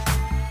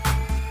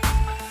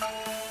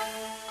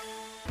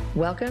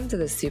Welcome to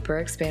the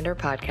Super Expander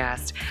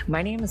podcast.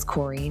 My name is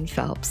Corrine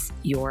Phelps,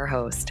 your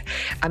host.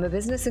 I'm a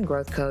business and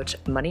growth coach,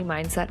 money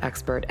mindset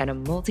expert, and a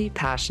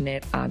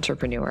multi-passionate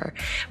entrepreneur.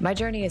 My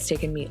journey has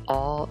taken me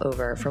all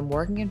over, from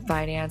working in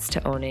finance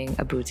to owning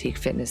a boutique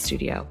fitness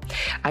studio.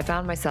 I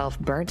found myself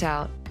burnt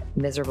out,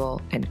 miserable,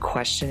 and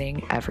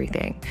questioning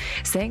everything.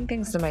 Saying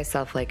things to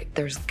myself like,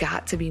 there's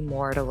got to be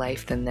more to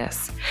life than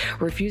this.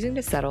 Refusing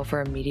to settle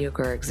for a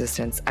mediocre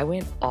existence, I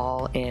went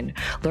all in,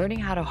 learning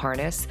how to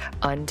harness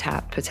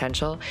untapped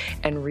potential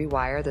and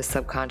rewire the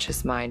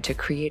subconscious mind to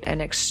create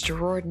an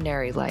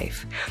extraordinary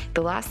life.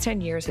 The last 10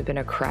 years have been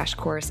a crash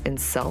course in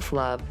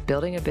self-love,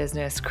 building a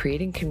business,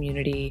 creating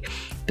community,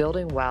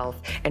 building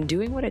wealth, and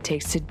doing what it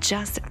takes to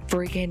just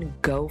freaking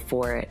go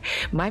for it.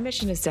 My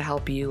mission is to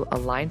help you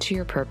align to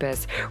your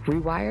purpose,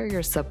 rewire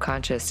your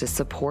subconscious to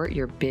support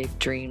your big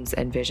dreams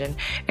and vision,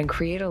 and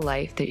create a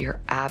life that you're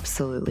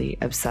absolutely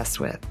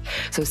obsessed with.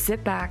 So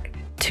sit back,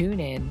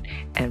 tune in,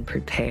 and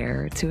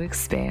prepare to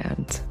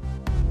expand.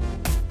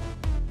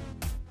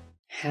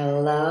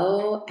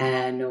 Hello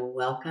and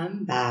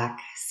welcome back,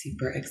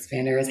 Super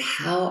Expanders.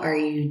 How are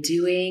you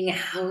doing?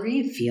 How are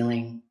you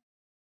feeling?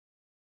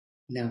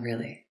 No,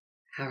 really,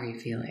 how are you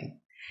feeling?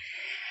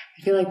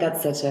 I feel like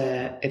that's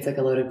it's like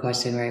a loaded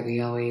question, right? We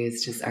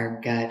always just,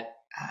 our gut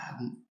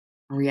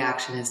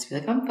reaction is to be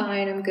like, I'm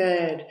fine, I'm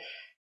good.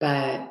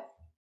 But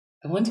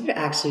I want you to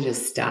actually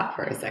just stop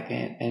for a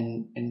second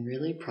and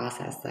really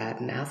process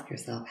that and ask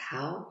yourself,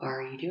 how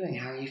are you doing?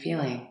 How are you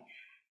feeling?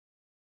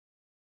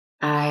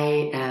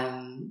 I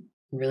am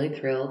really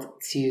thrilled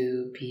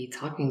to be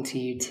talking to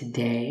you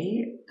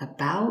today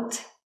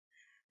about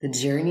the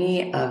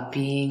journey of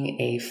being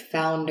a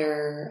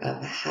founder,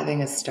 of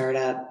having a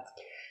startup,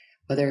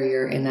 whether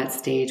you're in that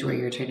stage where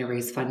you're trying to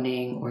raise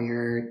funding or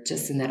you're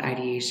just in that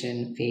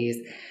ideation phase.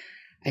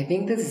 I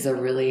think this is a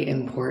really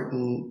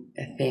important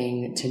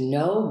thing to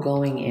know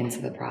going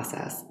into the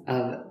process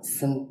of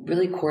some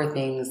really core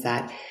things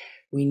that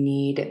we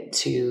need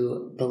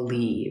to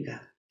believe.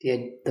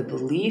 The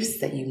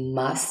beliefs that you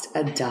must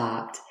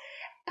adopt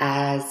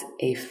as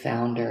a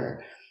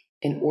founder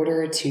in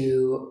order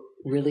to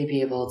really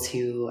be able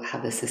to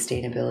have the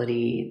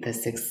sustainability, the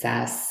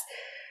success,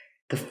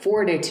 the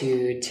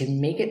fortitude to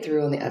make it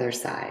through on the other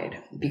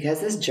side. Because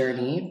this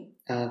journey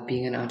of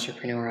being an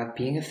entrepreneur, of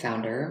being a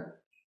founder,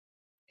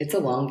 it's a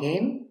long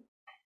game.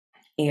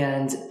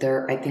 And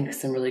there are, I think,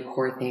 some really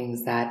core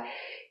things that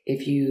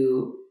if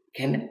you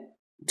can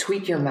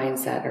tweak your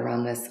mindset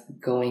around this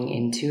going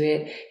into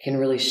it, can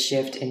really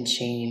shift and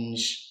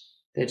change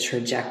the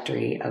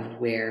trajectory of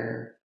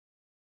where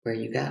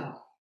you go.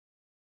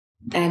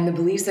 And the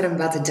beliefs that I'm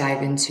about to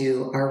dive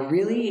into are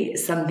really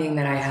something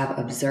that I have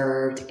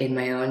observed in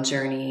my own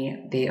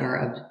journey. They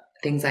are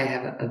things I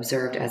have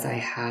observed as I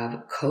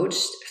have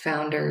coached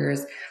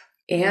founders,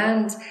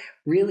 and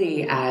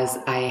really as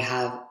I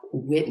have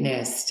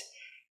witnessed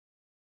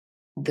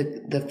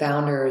the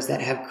founders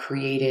that have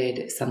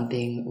created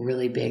something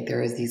really big.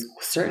 There is these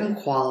certain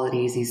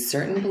qualities, these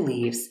certain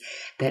beliefs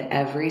that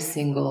every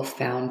single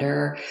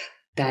founder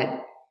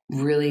that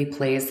really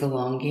plays the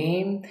long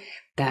game,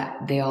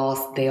 that they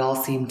all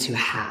seem to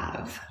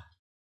have.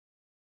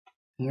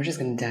 And we're just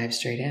going to dive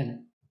straight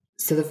in.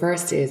 So the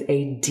first is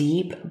a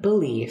deep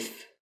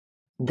belief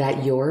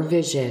that your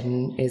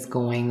vision is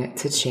going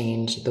to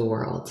change the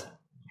world.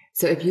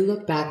 So if you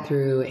look back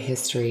through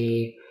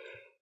history,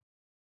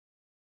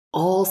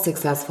 all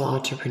successful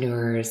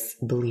entrepreneurs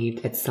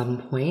believed at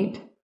some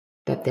point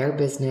that their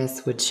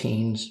business would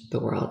change the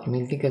world. I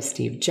mean, think of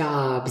Steve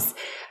Jobs,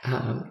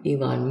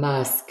 Elon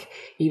Musk,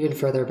 even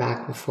further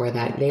back before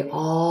that. They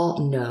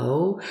all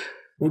know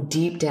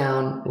deep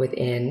down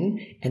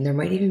within, and there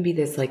might even be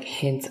this like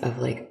hint of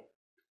like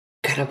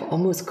kind of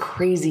almost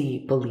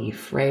crazy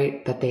belief,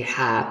 right, that they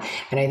have.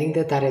 And I think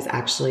that is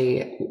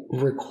actually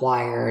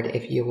required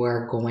if you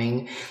are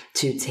going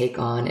to take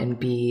on and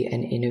be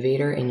an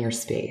innovator in your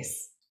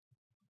space.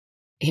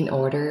 In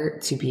order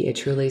to be a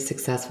truly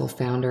successful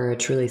founder, a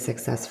truly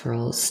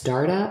successful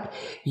startup,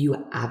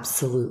 you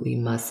absolutely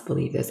must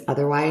believe this.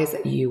 Otherwise,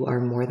 you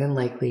are more than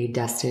likely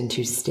destined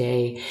to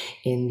stay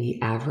in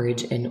the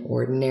average and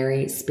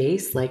ordinary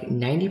space, like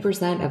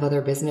 90% of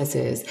other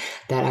businesses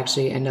that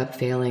actually end up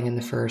failing in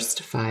the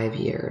first 5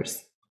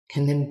 years.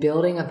 And then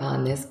building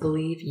upon this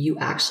belief, you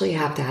actually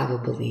have to have a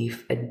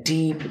belief, a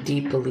deep,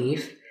 deep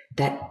belief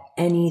that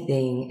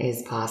anything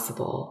is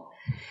possible.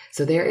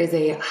 So there is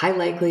a high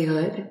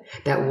likelihood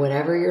that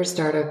whatever your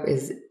startup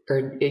is,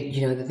 or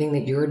the thing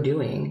that you're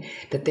doing,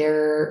 that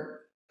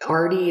there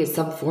already is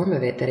some form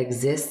of it that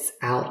exists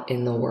out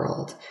in the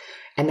world.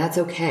 And that's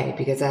okay,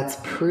 because that's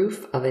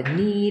proof of a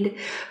need.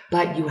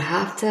 But you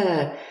have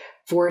to,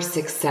 for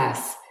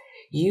success,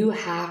 you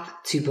have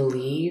to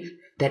believe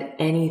that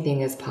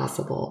anything is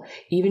possible.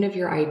 Even if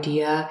your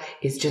idea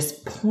is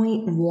just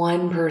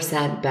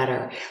 0.1%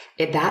 better,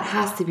 that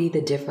has to be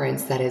the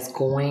difference that is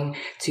going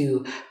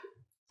to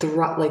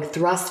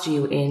thrust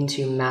you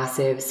into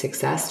massive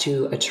success,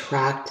 to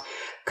attract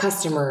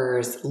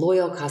customers,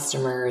 loyal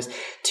customers,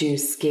 to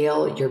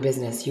scale your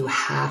business. You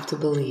have to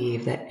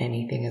believe that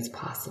anything is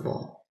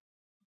possible.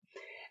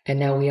 And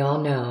now we all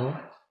know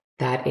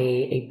that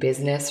a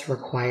business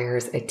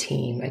requires a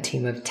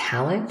team of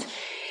talent,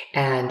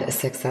 and a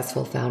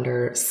successful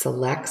founder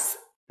selects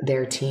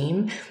their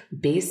team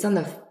based on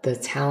the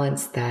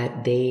talents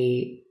that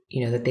they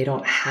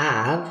don't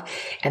have,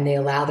 and they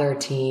allow their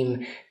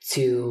team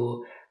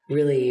to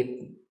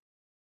really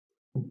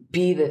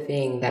be the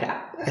thing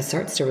that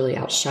starts to really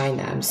outshine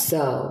them.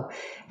 So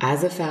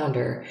as a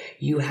founder,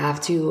 you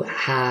have to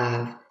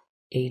have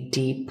a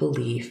deep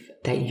belief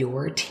that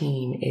your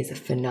team is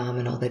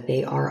phenomenal, that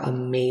they are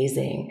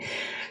amazing.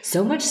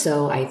 So much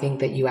so, I think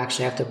that you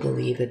actually have to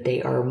believe that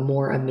they are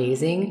more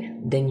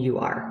amazing than you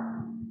are.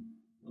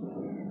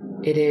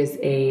 It is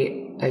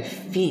a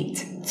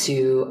feat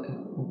to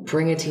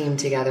bring a team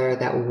together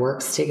that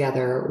works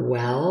together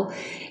well.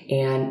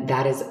 And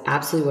that is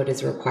absolutely what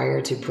is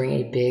required to bring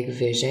a big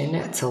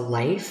vision to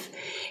life.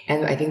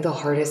 And I think the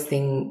hardest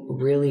thing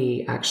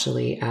really,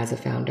 actually, as a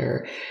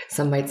founder,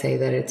 some might say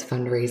that it's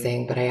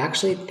fundraising, but I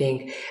actually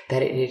think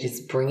that it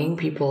is bringing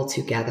people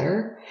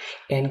together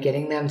and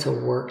getting them to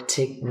work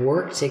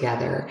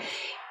together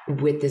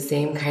with the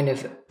same kind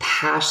of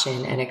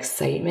passion and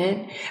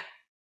excitement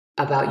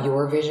about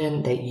your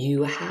vision that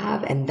you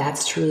have. And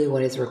that's truly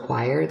what is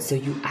required. So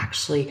you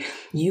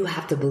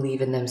have to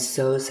believe in them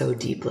so, so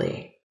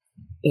deeply.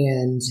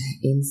 And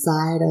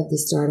inside of the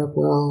startup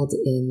world,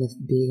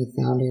 being a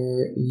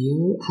founder,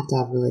 you have to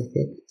have really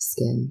thick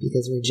skin,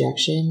 because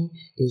rejection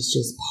is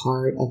just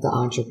part of the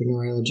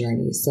entrepreneurial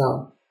journey.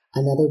 So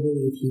another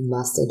belief you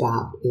must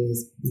adopt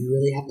is you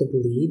really have to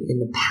believe in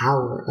the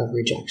power of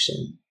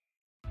rejection.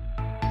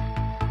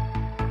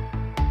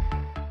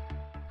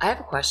 I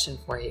have a question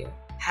for you.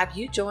 Have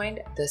you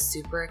joined the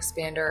Super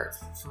Expander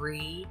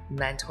free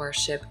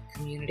mentorship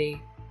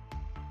community?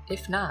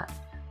 If not,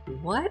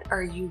 what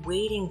are you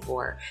waiting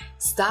for?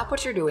 Stop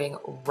what you're doing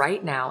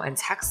right now and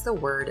text the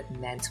word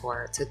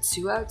mentor to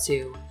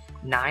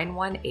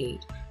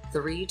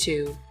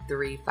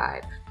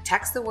 202-918-3235.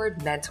 Text the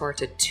word mentor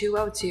to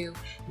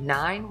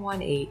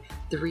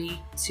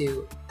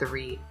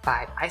 202-918-3235.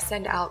 I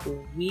send out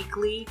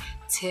weekly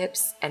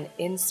tips and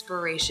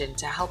inspiration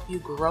to help you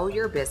grow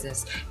your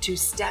business, to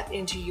step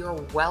into your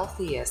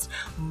wealthiest,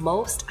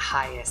 most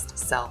highest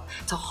self,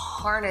 to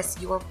harness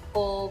your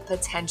full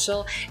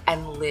potential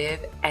and live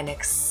an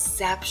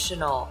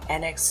exceptional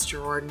and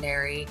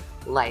extraordinary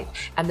life.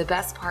 And the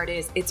best part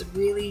is, it's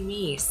really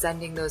me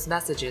sending those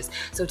messages.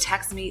 So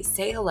text me,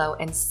 say hello,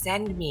 and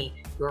send me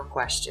your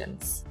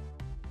questions.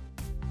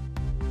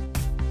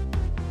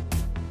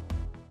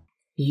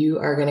 You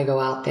are going to go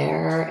out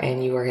there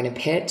and you are going to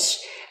pitch,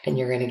 and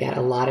you're going to get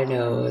a lot of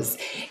no's,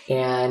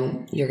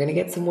 and you're going to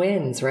get some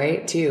wins,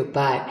 right? Too.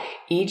 But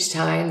each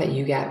time that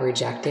you get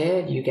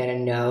rejected, you get a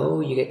no,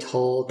 you get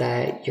told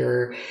that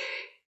your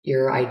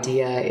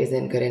idea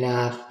isn't good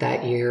enough,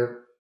 that your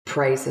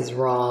price is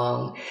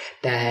wrong,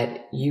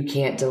 that you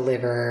can't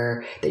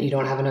deliver, that you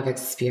don't have enough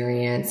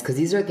experience, because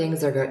these are things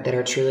that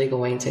are truly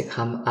going to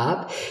come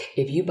up.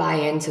 If you buy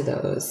into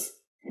those,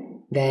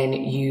 then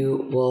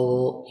you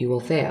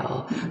will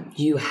fail.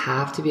 You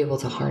have to be able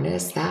to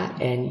harness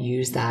that and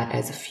use that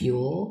as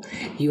fuel.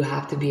 You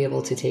have to be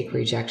able to take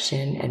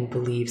rejection and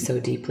believe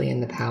so deeply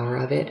in the power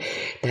of it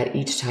that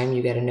each time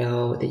you get a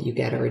no, that you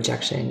get a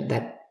rejection,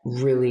 that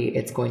really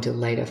it's going to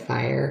light a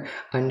fire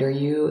under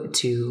you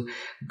to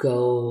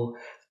go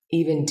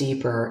even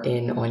deeper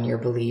in on your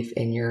belief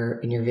in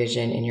your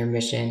vision, in your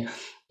mission,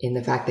 in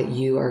the fact that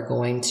you are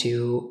going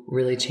to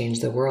really change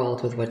the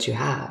world with what you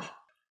have.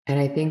 And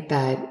I think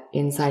that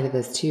inside of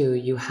this too,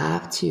 you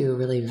have to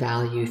really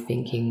value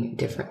thinking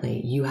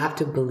differently. You have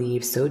to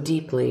believe so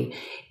deeply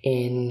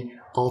in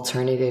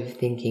alternative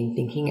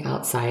thinking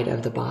outside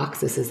of the box.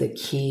 This is a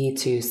key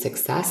to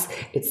success.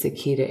 It's the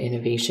key to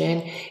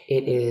innovation.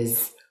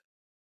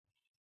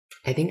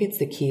 I think it's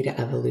the key to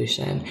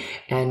evolution.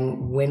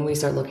 And when we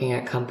start looking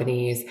at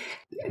companies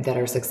that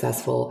are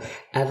successful,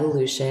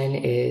 evolution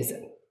is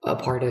a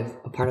part of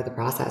the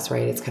process,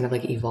 right? It's kind of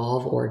like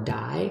evolve or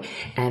die.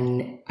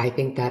 And I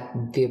think that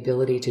the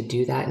ability to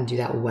do that and do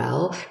that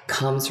well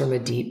comes from a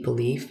deep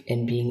belief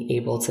in being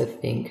able to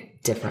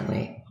think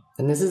differently.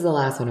 And this is the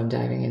last one I'm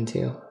diving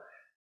into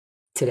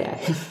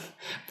today.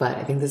 But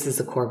I think this is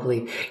a core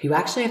belief. You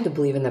actually have to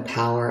believe in the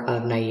power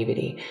of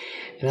naivety.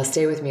 And I'll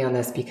stay with me on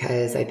this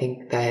because I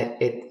think that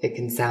it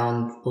can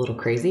sound a little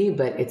crazy,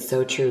 but it's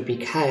so true,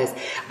 because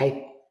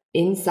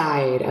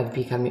inside of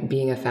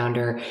being a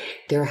founder,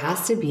 there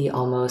has to be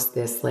almost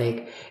this,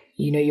 like,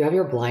 you have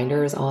your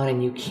blinders on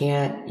and you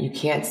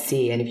can't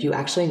see. And if you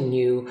actually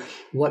knew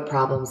what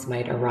problems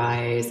might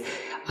arise,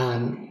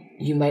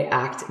 you might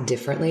act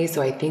differently.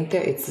 So I think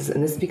that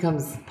and this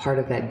becomes part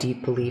of that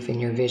deep belief in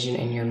your vision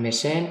and your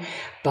mission.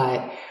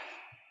 But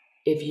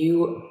if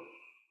you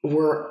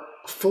were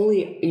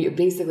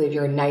if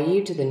you're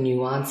naive to the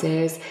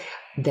nuances,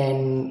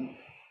 then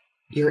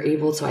you're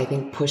able to, I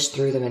think, push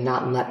through them and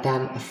not let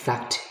them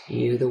affect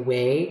you the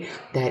way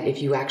that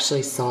if you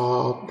actually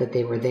saw that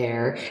they were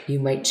there, you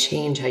might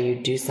change how you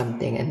do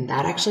something. And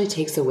that actually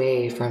takes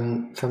away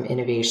from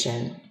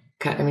innovation.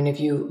 I mean, if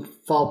you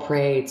fall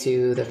prey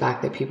to the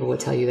fact that people would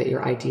tell you that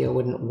your idea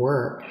wouldn't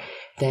work,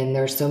 then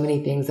there's so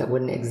many things that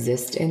wouldn't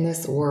exist in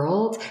this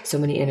world, so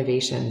many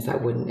innovations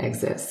that wouldn't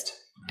exist.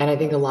 And I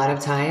think a lot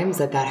of times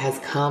that has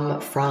come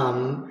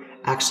from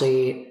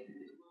actually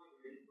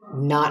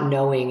not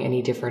knowing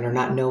any different or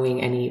not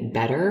knowing any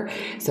better.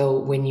 So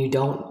when you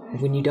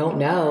don't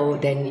know,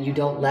 then you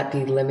don't let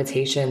the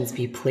limitations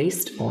be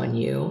placed on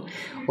you,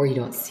 or you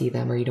don't see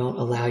them, or you don't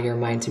allow your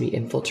mind to be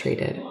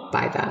infiltrated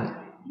by them.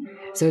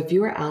 So if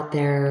you are out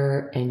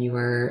there and you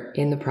are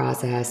in the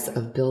process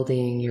of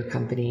building your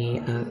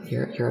company,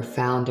 you're a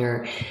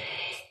founder,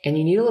 and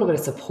you need a little bit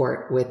of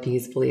support with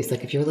these beliefs,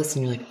 like if you're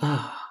listening, you're like,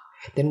 oh,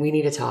 then we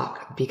need to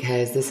talk,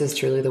 because this is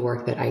truly the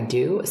work that I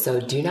do.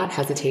 So do not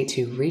hesitate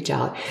to reach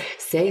out,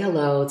 say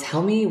hello,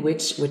 tell me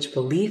which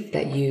belief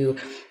that you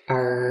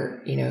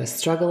are,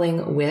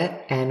 struggling with,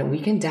 and we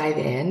can dive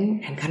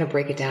in and kind of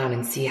break it down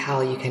and see how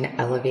you can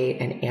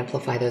elevate and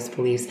amplify those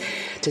beliefs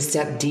to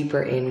step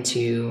deeper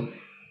into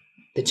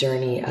the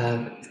journey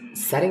of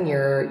setting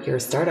your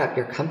startup,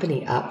 your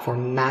company up for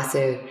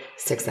massive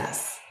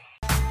success.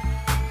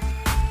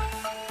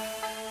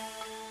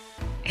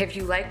 If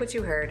you like what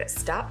you heard,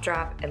 stop,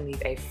 drop, and leave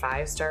a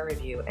 5-star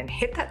review and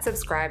hit that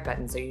subscribe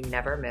button so you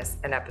never miss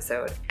an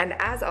episode. And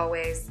as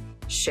always,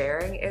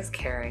 sharing is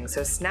caring,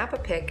 so snap a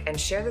pic and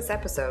share this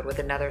episode with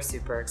another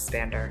super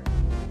expander.